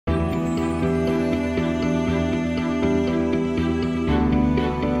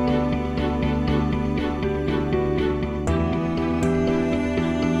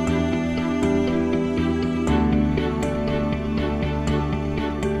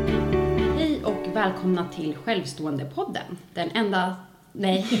välkomna till Självstående-podden.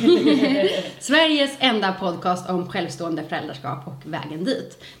 Sveriges enda podcast om självstående föräldraskap och vägen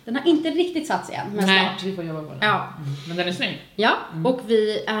dit. Den har inte riktigt satt sig än, men snart. Vi får jobba på den. Ja. Men den är snygg. Ja, och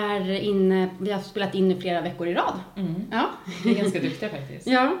vi har spelat in i flera veckor i rad. Ja. Vi är ganska duktiga faktiskt.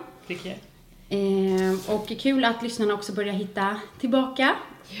 Ja. Tycker jag. Och kul att lyssnarna också börjar hitta tillbaka.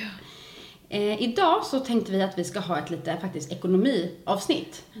 Ja. Idag så tänkte vi att vi ska ha ett lite faktiskt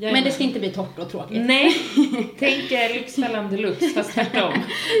ekonomiavsnitt. Jajamän. Men det ska inte bli torrt och tråkigt. Nej, tänk Lyxfällan deluxe, fast tvärtom.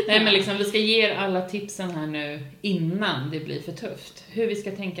 Nej, men liksom, vi ska ge er alla tipsen här nu innan det blir för tufft. Hur vi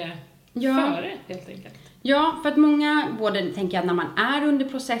ska tänka före, helt enkelt. Ja, för att många både tänker att när man är under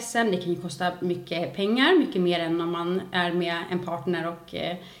processen, det kan ju kosta mycket pengar, mycket mer än om man är med en partner och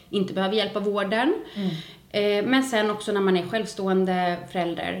inte behöver hjälp av vården. Men sen också när man är självstående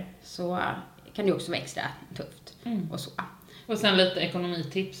förälder så kan det också vara extra tufft. Och så. Och sen lite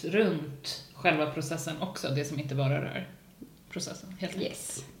ekonomitips runt själva processen också, det som inte bara rör processen, helt enkelt.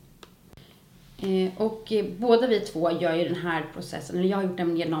 Yes. Och båda vi två gör ju den här processen, eller jag har gjort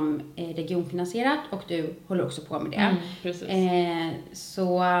den genom regionfinansierat och du håller också på med det. Precis.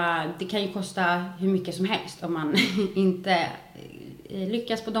 Så det kan ju kosta hur mycket som helst om man inte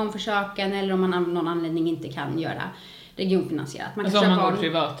lyckas på de försöken eller om man av någon anledning inte kan göra regionfinansierat. Man kanske har barn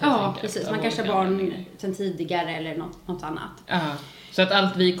privat. Ja, precis. Man kanske har barn sedan tidigare eller något annat. Ja. Så att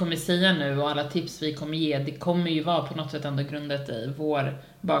allt vi kommer säga nu och alla tips vi kommer ge, det kommer ju vara på något sätt ändå grundet i vår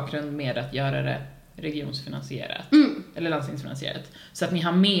bakgrund med att göra det regionsfinansierat. Eller landstingsfinansierat. Så att ni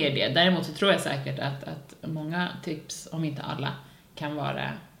har med det. Däremot så tror jag säkert att många tips, om inte alla, kan vara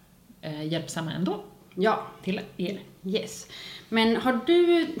hjälpsamma ändå. Ja. Till er. Yes. Men har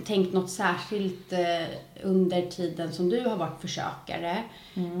du tänkt något särskilt under tiden som du har varit försökare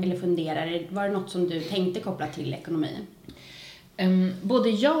eller funderare? Var det något som du tänkte koppla till ekonomi? Både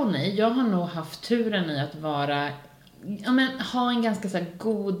ja och nej. Jag har nog haft turen i att ha en ganska så här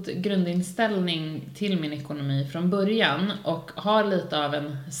god grundinställning till min ekonomi från början och ha lite av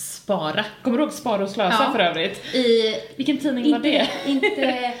en spara. Kommer du ihåg Spara och slösa för övrigt? Vilken tidning var det?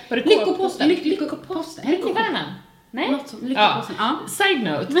 Inte var det Lyckoposten. Lyckovärnen. Nej? Något som Lyckoposten. Ja. Side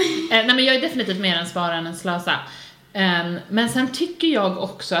note. Nej, men jag är definitivt mer en spara än en slösa. Men sen tycker jag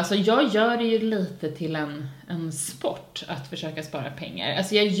också, alltså jag gör det ju lite till en sport att försöka spara pengar.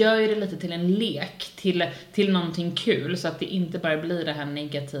 Alltså jag gör ju det lite till en lek, till någonting kul så att det inte bara blir det här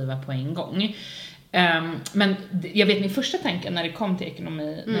negativa på en gång. Men jag vet min första tanke när det kom till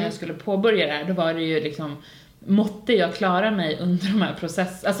ekonomi, när jag skulle påbörja det här, då var det ju liksom, måtte jag klara mig under de här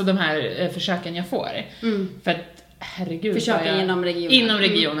alltså de här försöken jag får. För att herregud, försöka inom regionen. Inom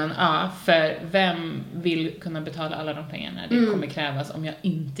regionen, ja. För vem vill kunna betala alla de pengarna det kommer krävas om jag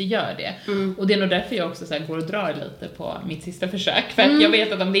inte gör det? Och det är nog därför jag också så här går och drar lite på mitt sista försök. För att jag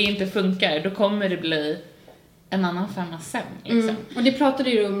vet att om det inte funkar, då kommer det bli en annan femma sen. Liksom. Och det pratade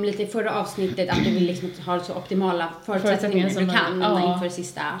du om lite i förra avsnittet, att du vill liksom ha så optimala förutsättningar som du kan inför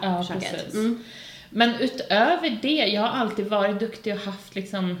sista försöket. Men utöver det, jag har alltid varit duktig och haft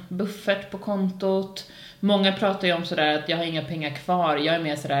liksom buffert på kontot. Många pratar ju om sådär att jag har inga pengar kvar. Jag är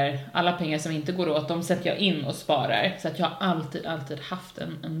mer sådär, alla pengar som inte går åt, de sätter jag in och sparar. Så att jag har alltid haft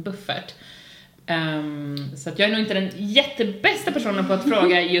en buffert. Så att jag är nog inte den jättebästa personen på att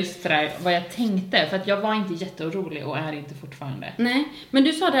fråga just sådär vad jag tänkte. För att jag var inte jätteorolig och är inte fortfarande. Nej, men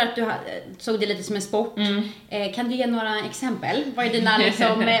du sa där att du såg det lite som en sport. Kan du ge några exempel? Vad är dina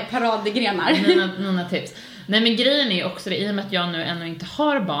liksom, paradgrenar? Mina tips. Nej, men grejen är ju också det, i och med att jag nu ännu inte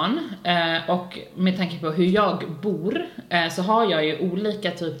har barn och med tanke på hur jag bor så har jag ju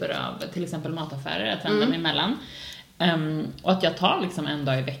olika typer av till exempel mataffärer att vända mig emellan. Och att jag tar liksom en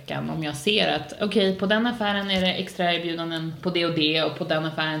dag i veckan om jag ser att okej, på den affären är det extra erbjudanden på det och på den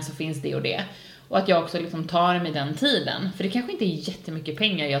affären så finns det och det. Och att jag också liksom tar mig den tiden. För det kanske inte är jättemycket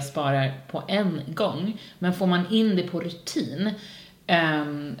pengar jag sparar på en gång, men får man in det på rutin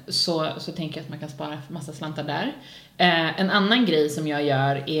så tänker jag att man kan spara massa slantar där. En annan grej som jag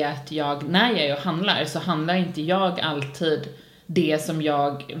gör är att när jag är och handlar så handlar inte jag alltid det som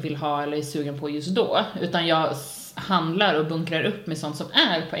jag vill ha eller är sugen på just då, utan jag handlar och bunkrar upp med sånt som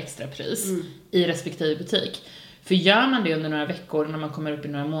är på extrapris i respektive butik. För gör man det under några veckor, när man kommer upp i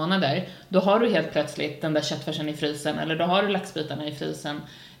några månader, då har du helt plötsligt den där köttfärsen i frysen, eller då har du laxbitarna i frysen,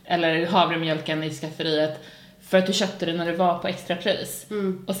 eller havremjölken i skafferiet, för att du köpte det när det var på extrapris.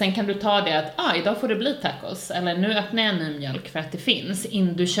 Och sen kan du ta det att idag får det bli tacos, eller nu öppnar jag en ny mjölk för att det finns.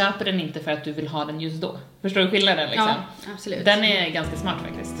 Du köper den inte för att du vill ha den just då. Förstår du skillnaden liksom? Ja, absolut. Den är ganska smart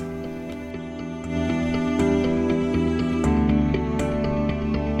faktiskt.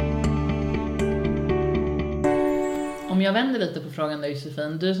 Om om jag vänder lite på frågan där,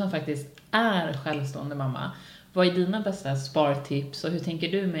 Josefin, du som faktiskt är självstående mamma, vad är dina bästa spartips och hur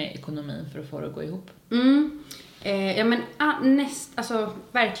tänker du med ekonomin för att få det att gå ihop? Ja, men alltså,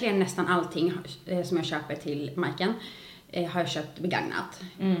 verkligen nästan allting som jag köper till Majken har jag köpt begagnat.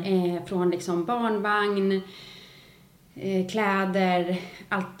 Från liksom barnvagn, kläder,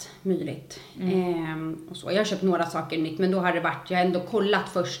 allt möjligt. Och så. Jag har köpt några saker nytt, men då har det varit, jag har ändå kollat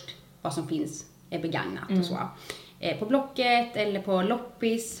först vad som finns begagnat och så. På Blocket eller på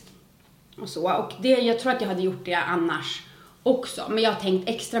loppis och så. Och jag tror att jag hade gjort det annars också. Men jag har tänkt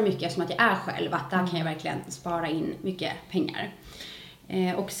extra mycket som att jag är själv, att där kan jag verkligen spara in mycket pengar.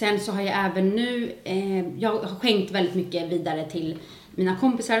 Och sen så har jag även nu, jag har skänkt väldigt mycket vidare till mina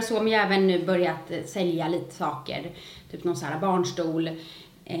kompisar och så, men jag har även nu börjat sälja lite saker, typ någon så här barnstol,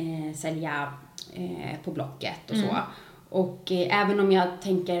 sälja på Blocket och så. Och även om jag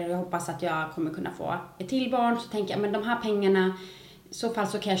hoppas att jag kommer kunna få ett till barn, så tänker jag, men de här pengarna, i så fall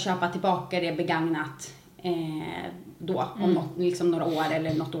så kan jag köpa tillbaka det begagnat då, om liksom några år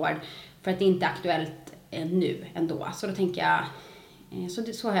eller något år, för att det inte är aktuellt nu ändå. Så då tänker jag,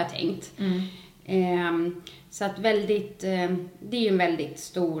 så har jag tänkt. Så att det är ju en väldigt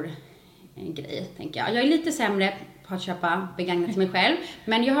stor grej, tänker jag. Jag är lite sämre på att köpa begagnat till mig själv,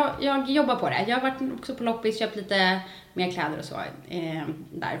 men jag jobbar på det. Jag har varit också på loppis, köpt lite mer kläder och så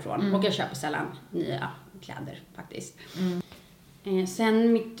därifrån. Och jag köper sällan nya kläder faktiskt.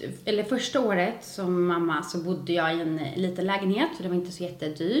 Sen första året som mamma så bodde jag i en liten lägenhet, så det var inte så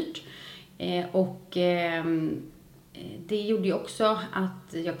jättedyrt. Och det gjorde ju också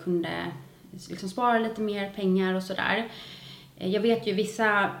att jag kunde liksom spara lite mer pengar och sådär. Jag vet ju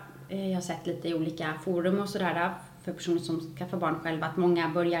jag har sett lite i olika forum och sådär för personer som skaffar barn själva, att många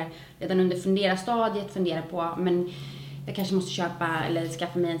börjar redan under fundera-stadiet fundera på, men jag kanske måste köpa eller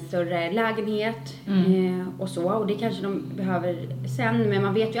skaffa mig en större lägenhet och så. Och det kanske de behöver sen, men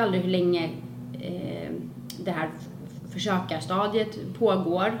man vet ju aldrig hur länge det här försökarstadiet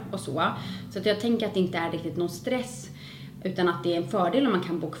pågår och så. Så att jag tänker att det inte är riktigt någon stress, utan att det är en fördel om man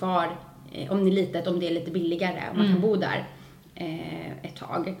kan bo kvar, om det är lite billigare, om man kan bo där ett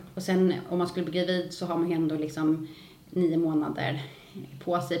tag. Och sen om man skulle bli gravid så har man ändå liksom 9 månader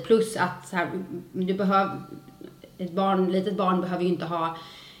på sig. Plus att så här, litet barn behöver ju inte ha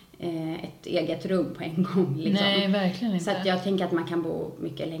ett eget rum på en gång. Liksom. Nej, verkligen inte. Så att jag tänker att man kan bo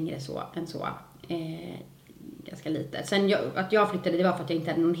mycket längre än så. Ganska lite. Sen att jag flyttade, det var för att jag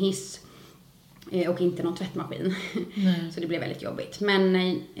inte hade någon hiss och inte någon tvättmaskin. Så det blev väldigt jobbigt. Men,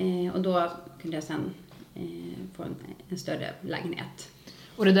 och då kunde jag sen få en större lägenhet.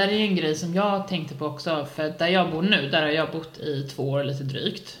 Och det där är ju en grej som jag tänkte på också, för där jag bor nu, där har jag bott i 2 år lite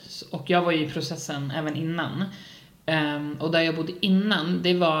drygt. Och jag var ju i processen även innan. Och där jag bodde innan,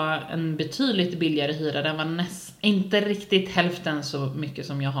 det var en betydligt billigare hyra. Den var inte riktigt hälften så mycket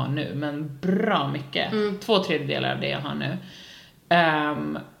som jag har nu, men bra mycket. 2/3 av det jag har nu.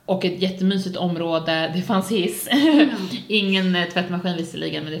 Och ett jättemysigt område, det fanns hiss. Ingen tvättmaskin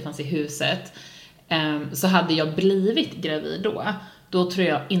visserligen, men det fanns i huset. Så hade jag blivit gravid då tror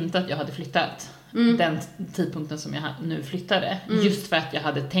jag inte att jag hade flyttat den tidpunkten som jag nu flyttade. Just för att jag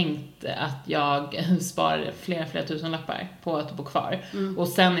hade tänkt att jag sparar flera tusenlappar på att bo kvar. Och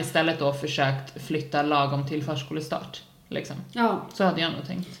sen istället då försökt flytta lagom till förskolestart. Liksom. Ja. Så hade jag nog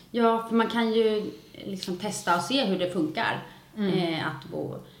tänkt. Ja, för man kan ju liksom testa och se hur det funkar att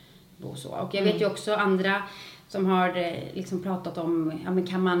bo så. Och jag vet ju också andra som har liksom pratat om, ja, men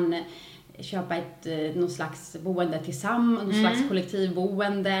kan man köpa någon slags boende tillsammans, någon slags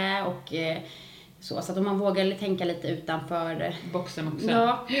kollektivboende och så att om man vågar tänka lite utanför boxen också.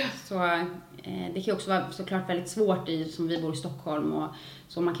 Ja, så det kan ju också vara såklart väldigt svårt som vi bor i Stockholm och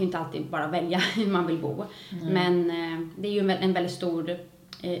så man kan ju inte alltid bara välja hur man vill bo. Men det är ju en väldigt stor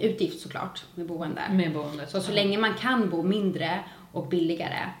utgift såklart med boende. Så länge man kan bo mindre och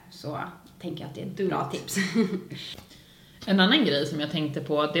billigare så tänker jag att det är ett bra tips. En annan grej som jag tänkte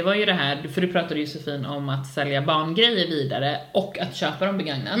på, det var ju det här, för du pratade Josefin om att sälja barngrejer vidare och att köpa dem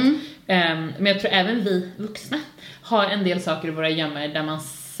begagnat. Men jag tror även vi vuxna har en del saker i våra gömmor där man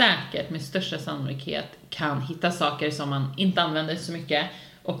säkert med största sannolikhet kan hitta saker som man inte använder så mycket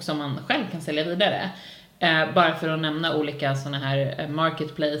och som man själv kan sälja vidare. Bara för att nämna olika såna här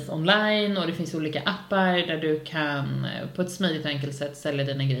marketplace online, och det finns olika appar där du kan på ett smidigt och enkelt sätt sälja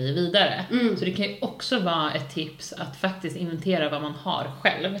dina grejer vidare. Så det kan ju också vara ett tips att faktiskt inventera vad man har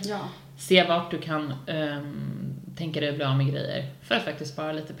själv. Se vart du kan tänka dig att bli av med grejer för att faktiskt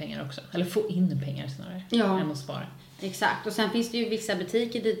spara lite pengar också. Eller få in pengar snarare än att spara. Exakt, och sen finns det ju vissa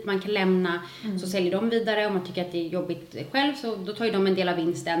butiker dit man kan lämna, så säljer de vidare. Om man tycker att det är jobbigt själv, så då tar ju de en del av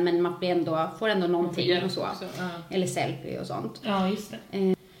vinsten, men man får ändå någonting och så. Eller selfie och sånt. Ja, just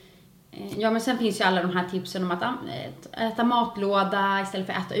det. Ja, men sen finns ju alla de här tipsen om att äta matlåda istället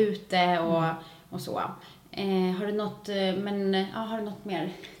för att äta ute och så. Har du något mer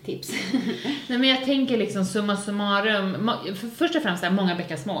tips? Nej, men jag tänker liksom summa summarum. Först och främst är många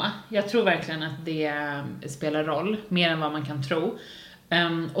bäckar små. Jag tror verkligen att det spelar roll, mer än vad man kan tro.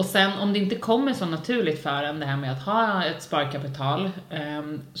 Och sen om det inte kommer så naturligt för en det här med att ha ett sparkapital,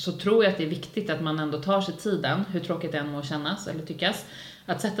 så tror jag att det är viktigt att man ändå tar sig tiden, hur tråkigt det än må kännas eller tyckas,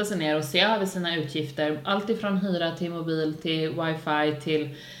 att sätta sig ner och se över sina utgifter, allt ifrån hyra till mobil, till wifi, till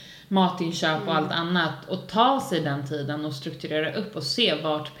matinköp och allt annat, och ta sig den tiden och strukturera upp och se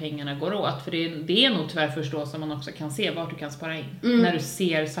vart pengarna går åt, för det är nog tyvärr först då som man också kan se vart du kan spara in, när du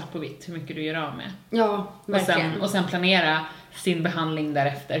ser svart på vitt hur mycket du gör av med. Ja, verkligen. Och sen planera sin behandling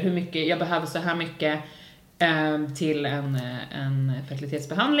därefter, hur mycket, jag behöver så här mycket till en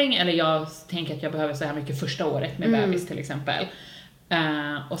fertilitetsbehandling, eller jag tänker att jag behöver så här mycket första året med bebis till exempel.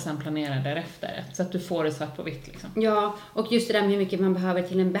 Och sen planera därefter, så att du får det svart på vitt liksom. Ja, och just det där med hur mycket man behöver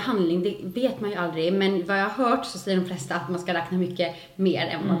till en behandling, det vet man ju aldrig, men vad jag har hört så säger de flesta att man ska räkna mycket mer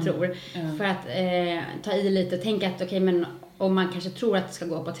än man tror. För att ta i lite och tänka att okej, men om man kanske tror att det ska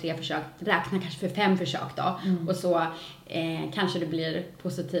gå på 3 försök, räkna kanske för 5 försök då, och så kanske det blir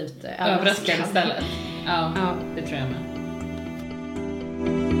positivt överraskad istället. Ja, det tror jag med.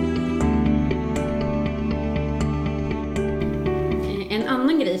 En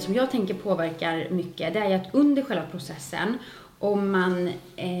annan grej som jag tänker påverkar mycket, det är att under själva processen, om man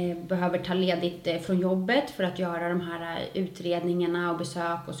behöver ta ledigt från jobbet för att göra de här utredningarna och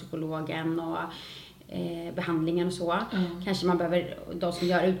besök och psykologen och behandlingen och så. Kanske man behöver, de som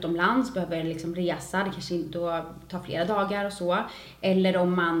gör utomlands behöver liksom resa, det kanske då tar flera dagar och så. Eller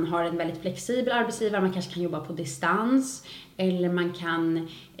om man har en väldigt flexibel arbetsgivare, man kanske kan jobba på distans, eller man kan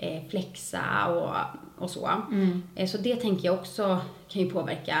flexa och så. Så det tänker jag också kan ju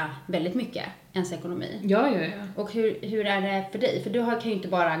påverka väldigt mycket ens ekonomi. Ja. Och hur är det för dig? För du kan ju inte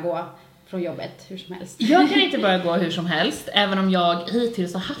bara gå från jobbet hur som helst. Jag kan inte bara gå hur som helst, även om jag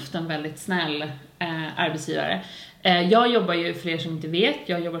hittills har haft en väldigt snäll arbetsgivare. Jag jobbar ju, för er som inte vet,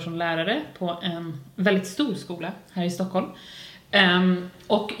 jag jobbar som lärare på en väldigt stor skola här i Stockholm.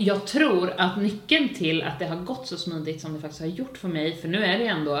 Och jag tror att nyckeln till att det har gått så smidigt som det faktiskt har gjort för mig, för nu är det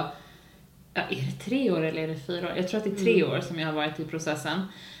ändå, är det 3 år eller är det 4 år? Jag tror att det är 3 år som jag har varit i processen.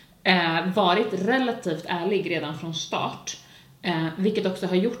 Varit relativt ärlig redan från start. Vilket också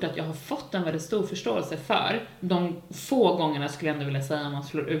har gjort att jag har fått en väldigt stor förståelse för de få gångerna, skulle jag ändå vilja säga, om man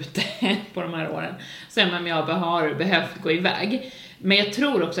slår ut på de här åren, så om jag har behövt gå iväg. Men jag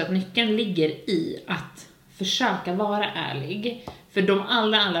tror också att nyckeln ligger i att försöka vara ärlig. För de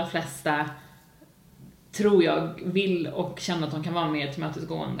allra flesta, tror jag, vill och känner att de kan vara mer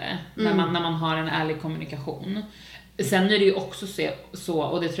tillmötesgående när man har en ärlig kommunikation. Sen är det ju också så,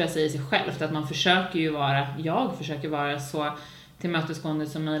 och det tror jag säger sig självt, att jag försöker vara så tillmötesgående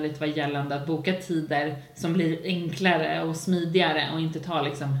som möjligt vad gällande att boka tider som blir enklare och smidigare och inte ta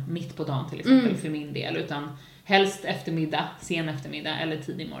liksom mitt på dagen till exempel för min del, utan helst eftermiddag, sen eftermiddag eller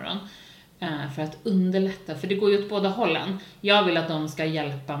tidig morgon. För att underlätta, för det går ju åt båda hållen. Jag vill att de ska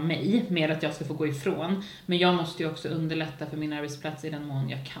hjälpa mig med att jag ska få gå ifrån, men jag måste ju också underlätta för min arbetsplats i den mån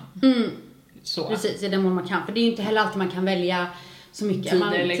jag kan. Så. Precis, i den mån man kan, för det är ju inte heller alltid man kan välja så mycket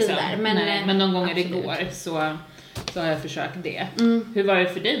tider, men någon gång det går så har jag försökt det. Hur var det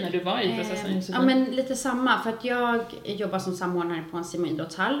för dig när du var i processen? Ja, men lite samma, för att jag jobbar som samordnare på en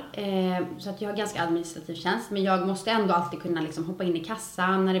simidrottshall, så att jag har ganska administrativ tjänst, men jag måste ändå alltid kunna liksom hoppa in i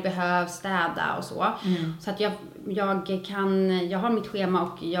kassan när det behövs, städa och så. Så att jag har mitt schema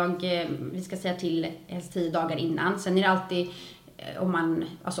och vi ska säga till helst 10 dagar innan. Sen är det alltid,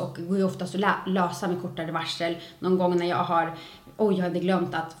 och går ju oftast att lösa med kortare varsel. Någon gång när jag hade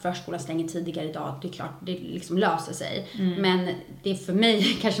glömt att förskolan stänger tidigare idag, det är klart, det liksom löser sig. Men det är för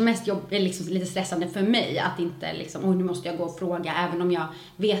mig kanske mest liksom lite stressande för mig att inte liksom, nu måste jag gå och fråga, även om jag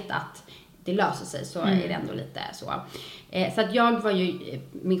vet att det löser sig, så är det ändå lite så. Så att jag var ju,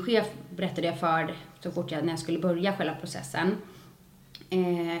 min chef berättade jag för så fort när jag skulle börja själva processen.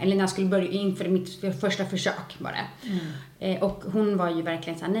 Eller när jag skulle börja inför mitt första försök bara. Och hon var ju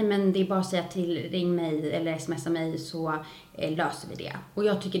verkligen så här: nej, men det är bara att säga till, ring mig eller smsa mig, så löser vi det. Och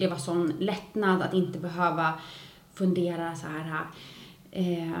jag tycker det var sån lättnad att inte behöva fundera så här,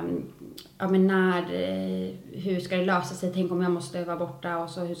 hur ska det lösa sig, tänk om jag måste vara borta och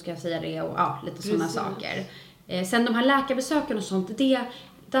så hur ska jag säga det, och lite sådana saker. Sen de här läkarbesöken och sånt,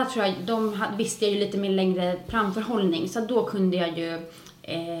 där tror jag, visste jag ju lite mer längre framförhållning. Så då kunde jag ju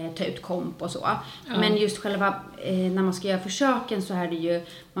ta ut komp och så. Ja. Men just själva, när man ska göra försöken så är det ju,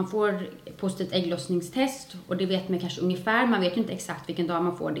 man får positivt ägglossningstest. Och det vet man kanske ungefär, man vet ju inte exakt vilken dag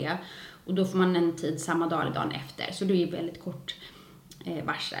man får det. Och då får man en tid samma dag eller dagen efter. Så det är ju väldigt kort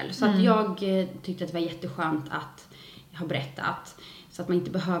varsel. Så att jag tyckte att det var jätteskönt att jag har berättat. Så att man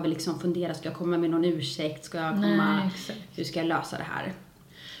inte behöver liksom fundera, ska jag komma med någon ursäkt? Ska jag komma, hur ska jag lösa det här?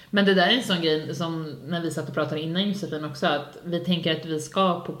 Men det där är en sån grej som när vi satt och pratade innan Josefin också, att vi tänker att vi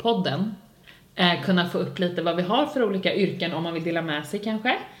ska på podden kunna få upp lite vad vi har för olika yrken om man vill dela med sig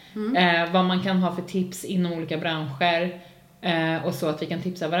kanske. Vad man kan ha för tips inom olika branscher. Och så att vi kan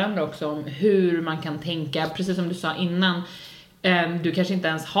tipsa varandra också om hur man kan tänka, precis som du sa innan. Du kanske inte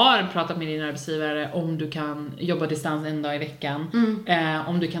ens har pratat med din arbetsgivare om du kan jobba distans en dag i veckan.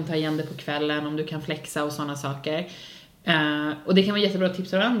 Om du kan ta igen det på kvällen, om du kan flexa och sådana saker. Och det kan vara jättebra att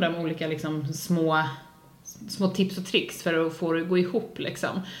tipsa varandra om olika liksom, små tips och tricks för att få det att gå ihop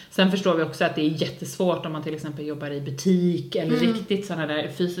liksom. Sen förstår vi också att det är jättesvårt om man till exempel jobbar i butik eller riktigt sådana där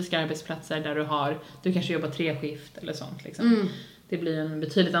fysiska arbetsplatser där du kanske jobbar 3 skift eller sånt liksom. Det blir en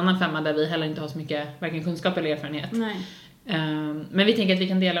betydligt annan femma där vi heller inte har så mycket varken kunskap eller erfarenhet. Nej. Men vi tänker att vi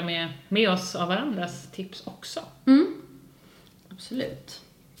kan dela med oss av varandras tips också. Absolut.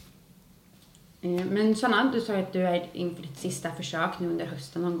 Men Sanna, du sa att du är inför ditt sista försök nu under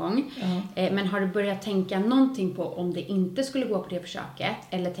hösten någon gång. Men har du börjat tänka någonting på om det inte skulle gå på det försöket?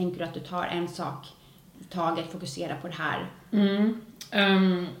 Eller tänker du att du tar en sak i taget, fokusera på det här?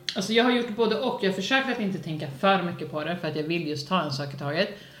 Alltså jag har gjort både och. Jag försöker att inte tänka för mycket på det för att jag vill just ta en sak i taget.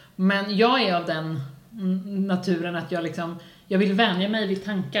 Men jag är av den naturen att jag vill vänja mig vid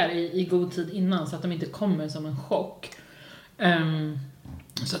tankar i god tid innan så att de inte kommer som en chock.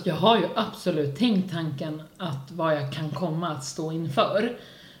 Så att jag har ju absolut tänkt tanken att vad jag kan komma att stå inför.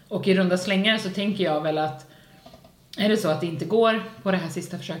 Och i runda slängar så tänker jag väl att är det så att det inte går på det här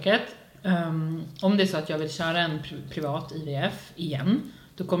sista försöket, om det är så att jag vill köra en privat IVF igen,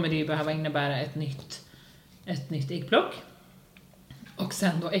 då kommer det ju behöva innebära ett nytt äggplock. Och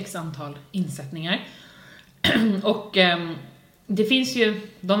sen då x antal insättningar. Och det finns ju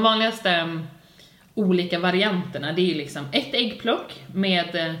de vanligaste olika varianterna. Det är ju liksom ett äggplock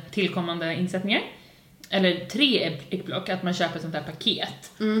med tillkommande insättningar. Eller 3 äggplock, att man köper sånt där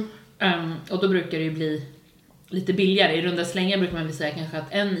paket. Och då brukar det ju bli lite billigare. I runda slängar brukar man väl säga kanske att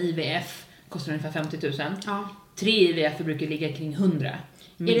en IVF kostar ungefär 50 000. Ja. 3 IVF brukar ligga kring 100.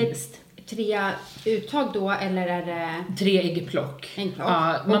 Minst. Är det 3 uttag då, eller är det 3 äggplock?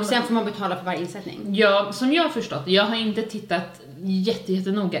 Ja, och sen får man betala för varje insättning? Ja, som jag har förstått. Jag har inte tittat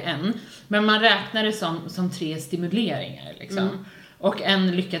jättenoga än. Men man räknar det som 3 stimuleringar liksom. Och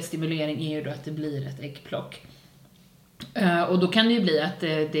en lyckad stimulering är ju då att det blir ett äggplock. Och då kan det ju bli att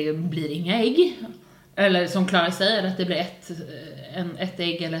det blir inga ägg. Eller som Klara säger, att det blir ett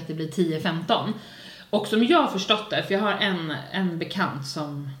ägg eller att det blir 10-15. Och som jag har förstått det, för jag har en bekant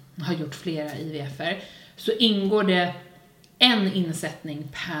som har gjort flera IVF:er, så ingår det en insättning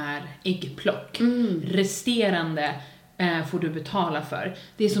per äggplock. Resterande får du betala för.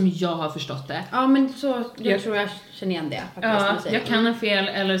 Det är som jag har förstått det. Ja, men så jag tror jag känner igen det faktiskt. Ja, jag kan ha fel,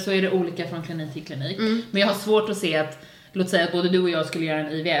 eller så är det olika från klinik till klinik. Men jag har svårt att se att, låt säga att både du och jag skulle göra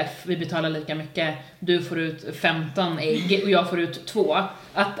en IVF, vi betalar lika mycket, du får ut 15 ägg och jag får ut 2,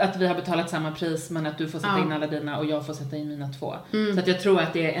 att vi har betalat samma pris men att du får sätta in alla dina och jag får sätta in mina 2. Så att jag tror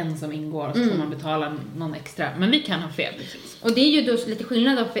att det är en som ingår och så får man betala någon extra, men vi kan ha fel. Och det är ju då lite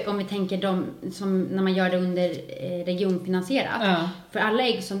skillnad då, om vi tänker de som när man gör det under regionfinansierat. För alla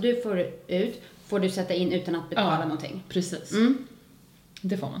ägg som du får ut får du sätta in utan att betala någonting. Precis.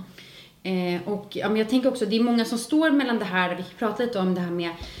 Det får man. Och men jag tänker också, det är många som står mellan det här, vi pratar lite om det här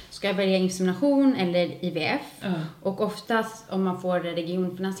med, ska jag välja insemination eller IVF? Och oftast om man får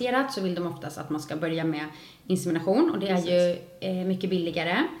regionfinansierat så vill de oftast att man ska börja med insemination, och det är ju mycket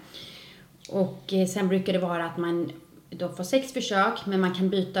billigare. Och sen brukar det vara att man då får 6 försök, men man kan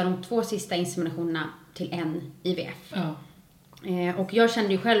byta de 2 sista inseminationerna till en IVF. Och jag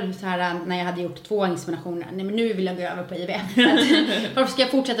kände ju själv så här när jag hade gjort 2 inseminationer, nej men nu vill jag gå över på IVF. Varför ska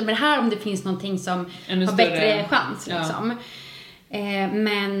jag fortsätta med det här om det finns någonting som har bättre chans liksom.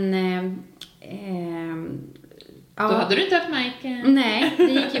 Då hade du inte haft Mike. Nej, det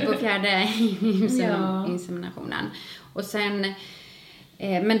gick ju på 4:e inseminationen. Och sen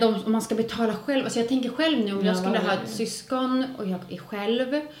men om man ska betala själv, alltså jag tänker själv nu om jag skulle ha ett syskon och jag är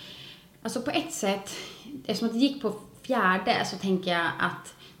själv, alltså på ett sätt, eftersom att det gick på 4:e, så tänker jag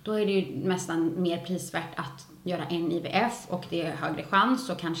att då är det ju nästan mer prisvärt att göra en IVF och det är högre chans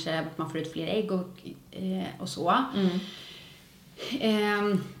och kanske att man får ut fler ägg och så.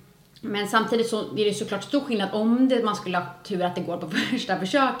 Men samtidigt så är det såklart stor skillnad om man skulle ha tur att det går på första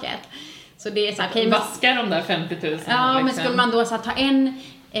försöket. Så det är så här, vaskar de där 50 000. Ja, liksom. Men skulle man då så här, ta en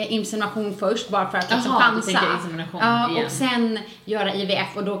insemination först bara för att liksom chansa. Ja, och sen göra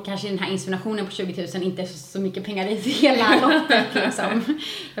IVF och då kanske den här inseminationen på 20 000 inte är så mycket pengar i hela loppet liksom.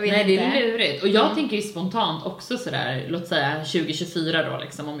 Jag vet Nej, inte. det är lurigt. Och jag tänker ju spontant också sådär, låt säga 2024 då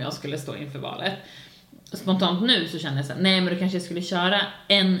liksom, om jag skulle stå inför valet. Spontant nu så känner jag så här, nej men då kanske jag skulle köra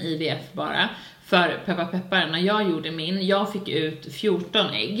en IVF bara. För peppar, när jag gjorde jag fick ut 14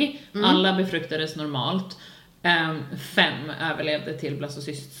 ägg. Alla befruktades normalt. 5 överlevde till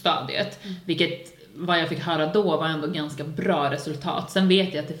blastocyststadiet. Vilket, vad jag fick höra då, var ändå ganska bra resultat. Sen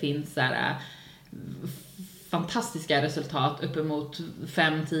vet jag att det finns så här, fantastiska resultat uppemot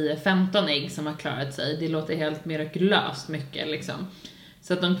 5, 10, 15 ägg som har klarat sig. Det låter helt mirakulöst mycket liksom.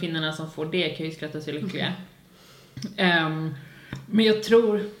 Så att de kvinnorna som får det kan ju skratta sig lyckliga. Men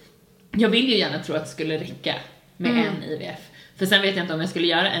jag vill ju gärna tro att det skulle räcka med en IVF. För sen vet jag inte om jag skulle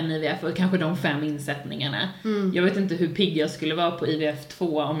göra en IVF och kanske de 5 insättningarna. Jag vet inte hur pigg jag skulle vara på IVF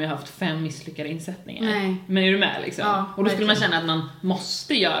 2 om jag haft 5 misslyckade insättningar. Nej. Men är du med liksom? Ja, och då skulle man känna att man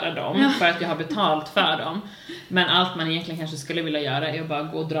måste göra dem för att jag har betalt för dem. Men allt man egentligen kanske skulle vilja göra är att bara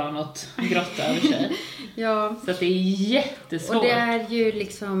gå och dra något grått över sig. Ja. Så att det är jättesvårt. Och det är ju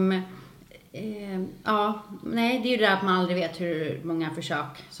liksom... nej, det är ju det att man aldrig vet hur många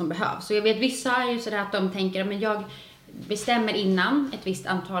försök som behövs. Så jag vet, vissa är ju sådär att de tänker, men jag bestämmer innan ett visst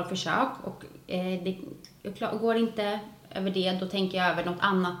antal försök och det går inte över det, då tänker jag över något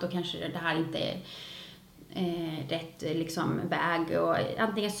annat, då kanske det här inte är rätt liksom väg, och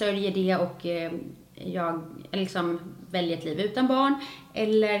antingen sörjer det och jag liksom väljer ett liv utan barn,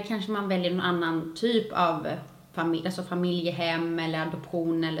 eller kanske man väljer någon annan typ av familj, alltså familjehem eller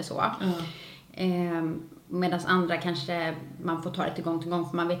adoption eller så. Medan andra kanske man får ta det till gång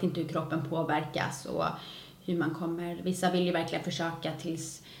för man vet inte hur kroppen påverkas och hur man kommer. Vissa vill ju verkligen försöka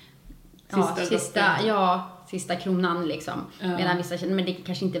tills sista kronan liksom. Medan vissa känner, men det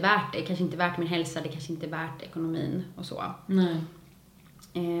kanske inte är värt det. Det kanske inte är värt min hälsa, det kanske inte är värt ekonomin och så. Nej.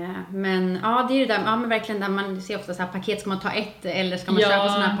 Men det är ju det där, men verkligen där man ser ofta så här paket, ska man ta ett eller ska man köpa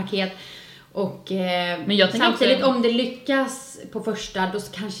sådana här paket? Och men jag samtidigt också, om det lyckas på första, då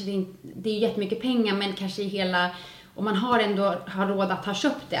kanske det är jättemycket pengar, men kanske i hela, om man har råd att ha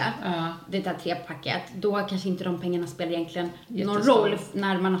köpt det där 3-paket, då kanske inte de pengarna spelar egentligen någon roll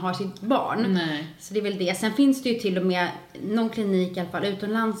när man har sitt barn. Nej. Så det är väl det. Sen finns det ju till och med någon klinik i alla fall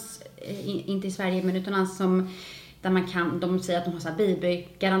utomlands, inte i Sverige men utomlands, där de säger att de har så här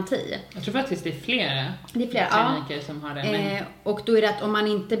babygaranti. Jag tror faktiskt det är flera kliniker som har det. Och då är det att om man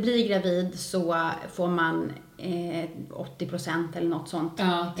inte blir gravid så får man 80% eller något sånt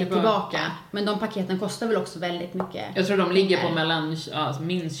tillbaka. Men de paketen kostar väl också väldigt mycket. Jag tror de ligger på mellan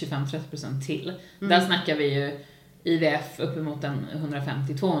minst 25-30% till. Där snackar vi ju IVF uppemot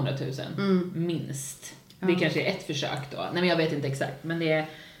 150-200 000 minst. Det kanske är ett försök då. Nej, men jag vet inte exakt, men det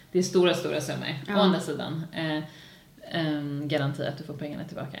är stora summor. Å andra sidan garanti att du får pengarna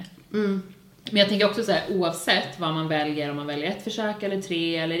tillbaka. Men jag tänker också så här, oavsett vad man väljer, om man väljer ett försök eller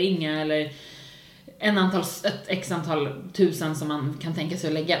 3 eller inga eller ett x antal tusen som man kan tänka sig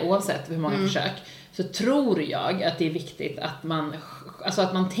att lägga oavsett hur många försök, så tror jag att det är viktigt att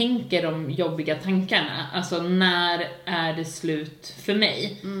man tänker de jobbiga tankarna. Alltså, när är det slut för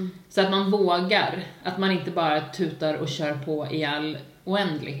mig? Så att man vågar, att man inte bara tutar och kör på i all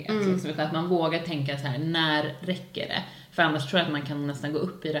oändlighet. Liksom, utan att man vågar tänka så här, när räcker det? För annars tror jag att man kan nästan gå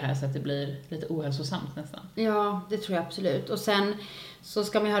upp i det här så att det blir lite ohälsosamt nästan. Ja, det tror jag absolut. Och sen så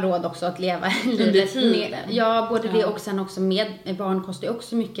ska man ha råd också att leva livet med. Ja, både det och sen också med barn kostar ju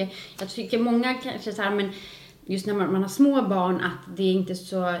också mycket. Jag tycker många kanske så här, men just när man har små barn, att det är inte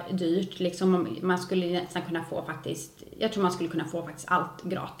så dyrt. Liksom, man skulle nästan kunna få faktiskt, jag tror man skulle kunna få faktiskt allt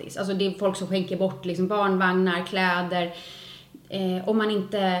gratis. Alltså det är folk som skänker bort liksom barnvagnar, kläder. Om man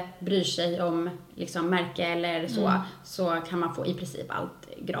inte bryr sig om liksom märke eller så kan man få i princip allt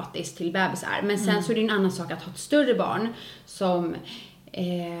gratis till bebisar. Men sen så är det en annan sak att ha ett större barn som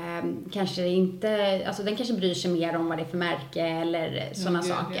kanske inte, alltså den kanske bryr sig mer om vad det är för märke eller sådana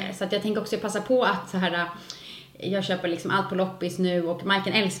saker. Så att jag tänker också passa på att så här, jag köper liksom allt på loppis nu, och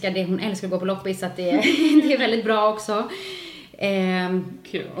Majken älskar det, hon älskar att gå på loppis, så att det är väldigt bra också.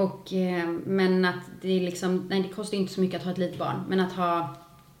 Men att det är liksom, nej, det kostar inte så mycket att ha ett litet barn, men att ha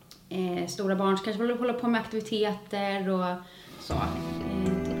stora barn så kanske hålla på med aktiviteter och så,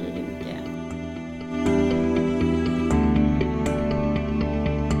 det blir det mycket.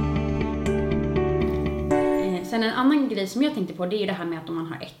 annan grej som jag tänkte på, det är ju det här med att om man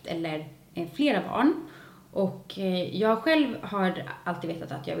har ett eller flera barn. Och jag själv har alltid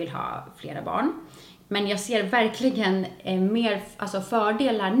vetat att jag vill ha flera barn. Men jag ser verkligen mer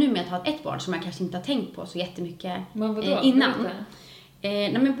fördelar nu med att ha ett barn som jag kanske inte har tänkt på så jättemycket innan.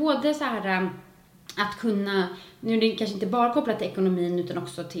 Nej, men både så här att kunna, nu är det kanske inte bara kopplat till ekonomin utan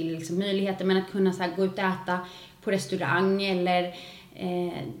också till liksom möjligheter, men att kunna så här gå ut och äta på restaurang eller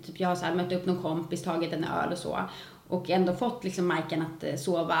typ jag har så här mött upp någon kompis, tagit en öl och så. Och ändå fått liksom Majken att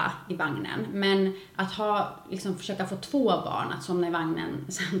sova i vagnen. Men att försöka få 2 barn att somna i vagnen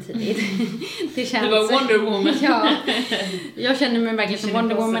samtidigt. Det känns... Det var Wonder Woman. Ja, jag känner mig verkligen som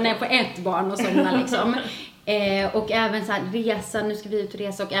Wonder Woman är på ett barn och somnar liksom. Och även så här resa, nu ska vi ut och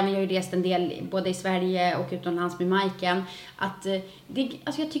resa, och även jag har ju rest en del både i Sverige och utomlands med Majken. Att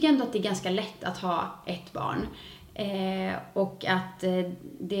jag tycker ändå att det är ganska lätt att ha ett barn. Och att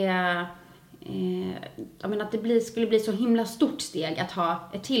att det skulle bli så himla stort steg att ha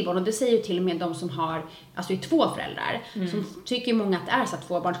ett till barn. Och det säger ju till och med de som har i 2 föräldrar. Som tycker många att det är så att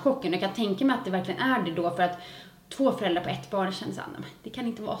 2-barnschocken. Jag kan tänka mig att det verkligen är det då, för att 2 föräldrar på ett barn känns att det kan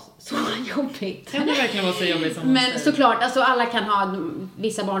inte vara så jobbigt. Kan det verkligen vara så jobbigt som men såklart, alla kan ha,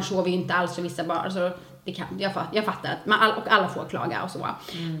 vissa barn sover ju inte alls och vissa barn, så det kan, jag fattar att och alla får klaga och så.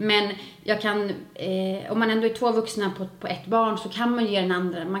 Men jag kan, om man ändå är 2 vuxna på ett barn, så kan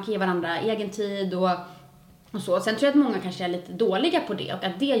man man kan ge varandra egen tid och så. Sen tror jag att många kanske är lite dåliga på det, och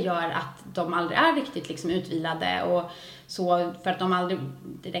att det gör att de aldrig är riktigt liksom utvilade och så, för att de aldrig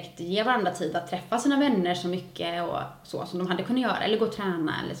direkt ger varandra tid att träffa sina vänner så mycket och så som de hade kunnat göra, eller gå och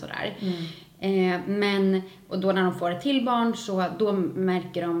träna eller sådär. Men, och då när de får ett till barn, så då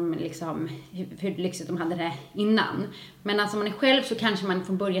märker de liksom hur lyxigt de hade det innan. Men alltså man är själv, så kanske man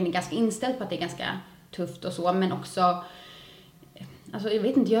från början är ganska inställd på att det är ganska tufft och så, men också, jag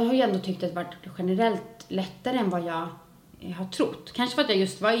vet inte, jag har ju ändå tyckt att det varit generellt lättare än vad jag har trott. Kanske för att jag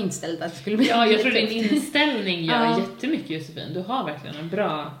just var inställd att det skulle bli jag tror din inställning gör jättemycket, Josefin. Du har verkligen en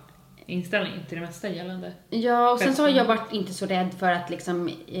bra inställning till det mesta gällande. Ja, och sen så har jag varit inte så rädd för att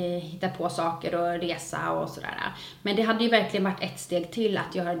liksom hitta på saker och resa och sådär. Men det hade ju verkligen varit ett steg till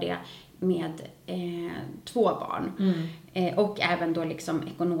att göra det med 2 barn. Och även då liksom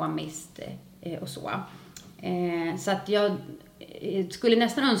ekonomiskt och så. Så att jag skulle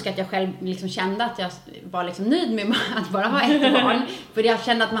nästan önska att jag själv liksom kände att jag var liksom nöjd med att bara ha ett barn. För jag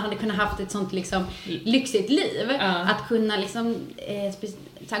kände att man hade kunnat haft ett sånt liksom lyxigt liv. Att kunna liksom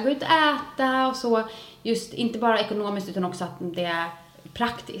gå ut och äta och så. Just inte bara ekonomiskt utan också att det är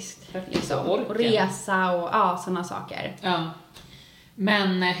praktiskt. Liksom. Och resa och sådana saker. Ja.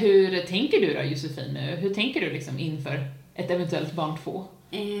 Men hur tänker du då, Josefin, nu? Hur tänker du liksom inför ett eventuellt barn 2?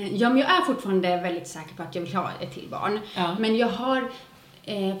 Ja, men jag är fortfarande väldigt säker på att jag vill ha ett till barn. Men jag har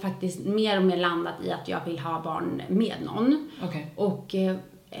faktiskt mer och mer landat i att jag vill ha barn med någon. Okay. Och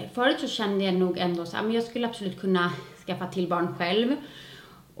förut så kände jag nog ändå så här, men jag skulle absolut kunna skaffa till barn själv.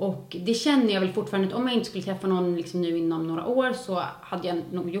 Och det känner jag väl fortfarande att om jag inte skulle träffa någon liksom nu inom några år, så hade jag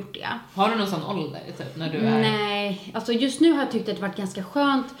nog gjort det. Har du någon sån ålder typ, när du är... Nej, alltså just nu har jag tyckt att det varit ganska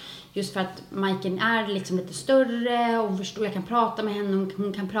skönt. Just för att Majken är liksom lite större och jag kan prata med henne,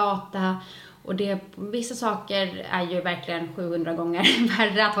 hon kan prata. Och vissa saker är ju verkligen 700 gånger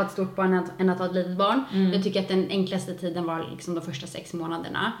värre att ha ett stort barn än att ha ett litet barn. Jag tycker att den enklaste tiden var liksom de första 6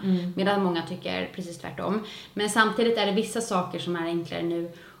 månaderna. Medan många tycker precis tvärtom. Men samtidigt är det vissa saker som är enklare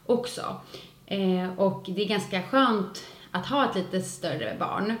nu också. Och det är ganska skönt att ha ett lite större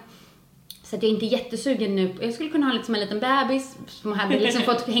barn. Så att jag är inte jättesugen nu. Jag skulle kunna ha liksom en liten bebis som hade liksom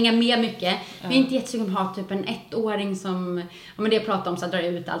fått hänga med mycket. Men jag är inte jättesugen att ha typ en 1-åring som, men det jag pratar om, så att dra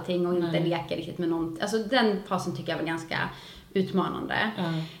ut allting och inte leka riktigt med någon. Alltså den fasen tycker jag var ganska utmanande.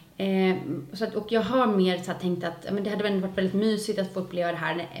 Så att, och jag har mer så här tänkt att det hade varit väldigt mysigt att få uppleva det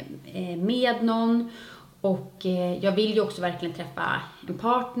här med någon. Och jag vill ju också verkligen träffa en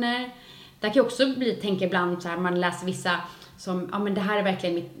partner. Där kan jag också tänka ibland så här, man läser vissa som, men det här är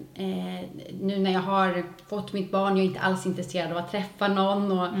verkligen mitt, nu när jag har fått mitt barn, jag är inte alls intresserad av att träffa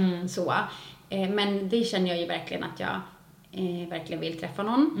någon och så. Men det känner jag ju verkligen att jag verkligen vill träffa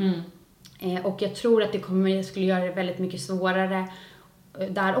någon. Och jag tror att det skulle göra det väldigt mycket svårare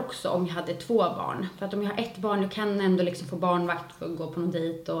där också om jag hade 2 barn. För att om jag har 1 barn, jag kan ändå liksom få barnvakt för att gå på någon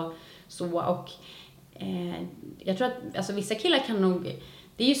dejt och så. Och jag tror att vissa killar kan nog,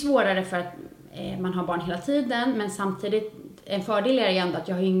 det är ju svårare för att man har barn hela tiden, men samtidigt en fördel är ju ändå att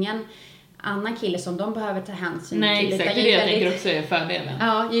jag har ingen annan kille som de behöver ta hänsyn till. Nej, exakt, det är det jag tänker också är fördelen.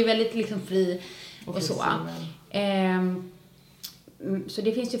 Ja, jag är väldigt liksom fri och så. Så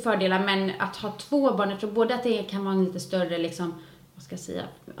det finns ju fördelar, men att ha 2 barn, jag tror både att det kan vara en lite större liksom, vad ska jag säga,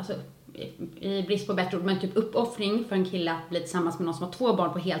 i brist på bättre ord, men typ uppoffring för en kille att bli tillsammans med någon som har 2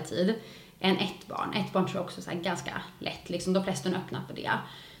 barn på heltid än 1 barn. 1 barn tror jag också så här ganska lätt, liksom de flesta är öppna för det.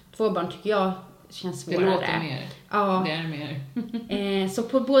 2 barn tycker jag känns svårare. Det låter mer. Ja. Det är mer. Så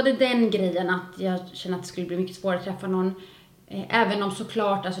på både den grejen att jag känner att det skulle bli mycket svårare att träffa någon, även om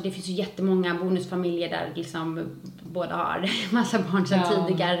såklart, alltså det finns ju jättemånga bonusfamiljer där liksom båda har massa barn sedan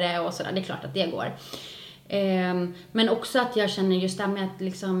tidigare och sådär, det är klart att det går. Men också att jag känner just det här med att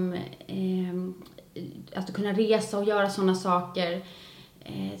liksom att kunna resa och göra sådana saker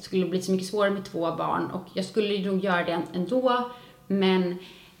skulle bli så mycket svårare med 2 barn, och jag skulle ju nog göra det ändå, men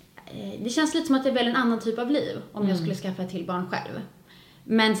det känns lite som att det är väl en annan typ av liv om jag skulle skaffa ett till barn själv.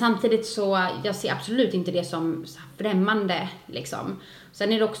 Men samtidigt så, jag ser absolut inte det som så främmande liksom.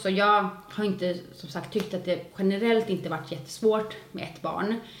 Sen är det också, jag har inte som sagt tyckt att det generellt inte varit jättesvårt med 1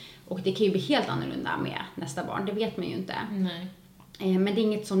 barn. Och det kan ju bli helt annorlunda med nästa barn, det vet man ju inte. Nej. Men det är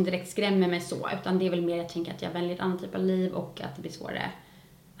inget som direkt skrämmer mig så, utan det är väl mer jag tänker att jag väljer ett annat typ av liv och att det blir svårare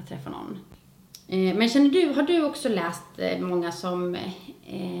att träffa någon. Men har du också läst många som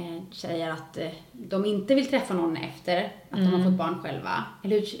säger att de inte vill träffa någon efter att de har fått barn själva?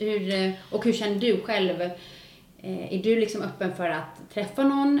 Eller hur känner du själv? Är du liksom öppen för att träffa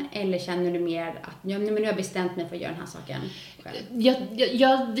någon, eller känner du mer att nu har jag bestämt mig för att göra den här saken själv?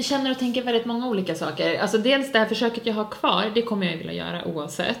 Jag känner och tänker väldigt många olika saker. Alltså dels det här försöket jag har kvar, det kommer jag vilja göra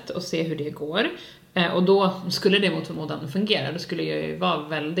oavsett och se hur det går. Och då skulle det mot förmodan fungera, då skulle jag ju vara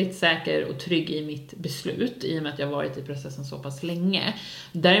väldigt säker och trygg i mitt beslut i och med att jag varit i processen så pass länge.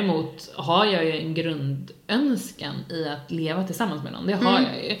 Däremot har jag ju en grundönskan i att leva tillsammans med någon, det har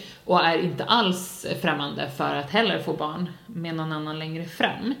jag ju. Och är inte alls främmande för att heller få barn med någon annan längre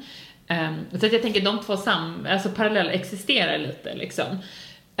fram. Så att jag tänker de två parallella existerar lite liksom.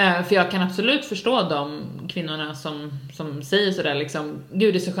 För jag kan absolut förstå de kvinnorna som säger sådär liksom,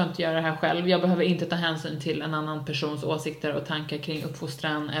 gud det är så skönt att göra det här själv, jag behöver inte ta hänsyn till en annan persons åsikter och tankar kring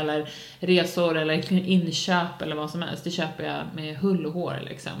uppfostran eller resor eller inköp eller vad som helst, det köper jag med hull och hår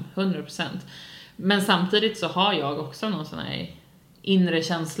liksom, 100%. Men samtidigt så har jag också någon sån här inre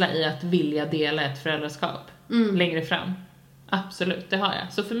känsla i att vilja dela ett föräldraskap längre fram. Absolut, det har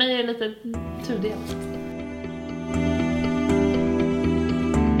jag. Så för mig är det lite tudelat.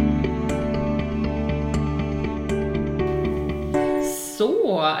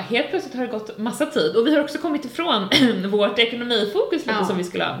 Så, helt plötsligt har det gått massa tid och vi har också kommit ifrån vårt ekonomifokus lite som vi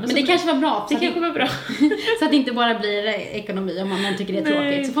skulle ha. Men det kanske var bra. Det kanske var bra. Så att det inte bara blir ekonomi om man tycker det är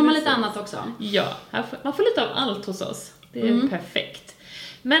tråkigt. Så får man lite annat också. Ja, man får lite av allt hos oss. Det är perfekt.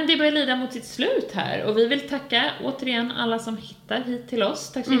 Men det börjar lida mot sitt slut här och vi vill tacka återigen alla som hittar hit till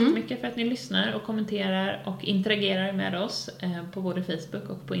oss. Tack så jättemycket för att ni lyssnar och kommenterar och interagerar med oss på både Facebook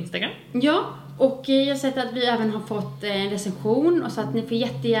och på Instagram. Ja, och jag har sett att vi även har fått en recension och så att ni får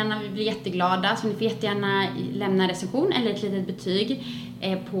jättegärna, vi blir jätteglada, så ni får jättegärna lämna en recension eller ett litet betyg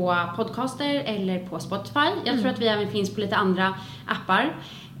på podcaster eller på Spotify. Jag tror att vi även finns på lite andra appar.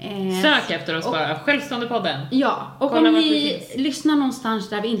 Sök efter oss bara, Självstående podden. Ja, och kolla om ni lyssnar någonstans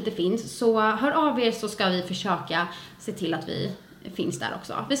där vi inte finns, så hör av er så ska vi försöka se till att vi finns där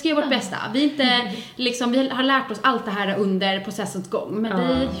också. Vi ska göra vårt bästa. Vi inte liksom, vi har lärt oss allt det här under processens gång,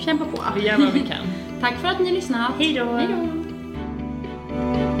 men vi kämpar på. Vi gör vad vi kan. Tack för att ni lyssnade. Hej då.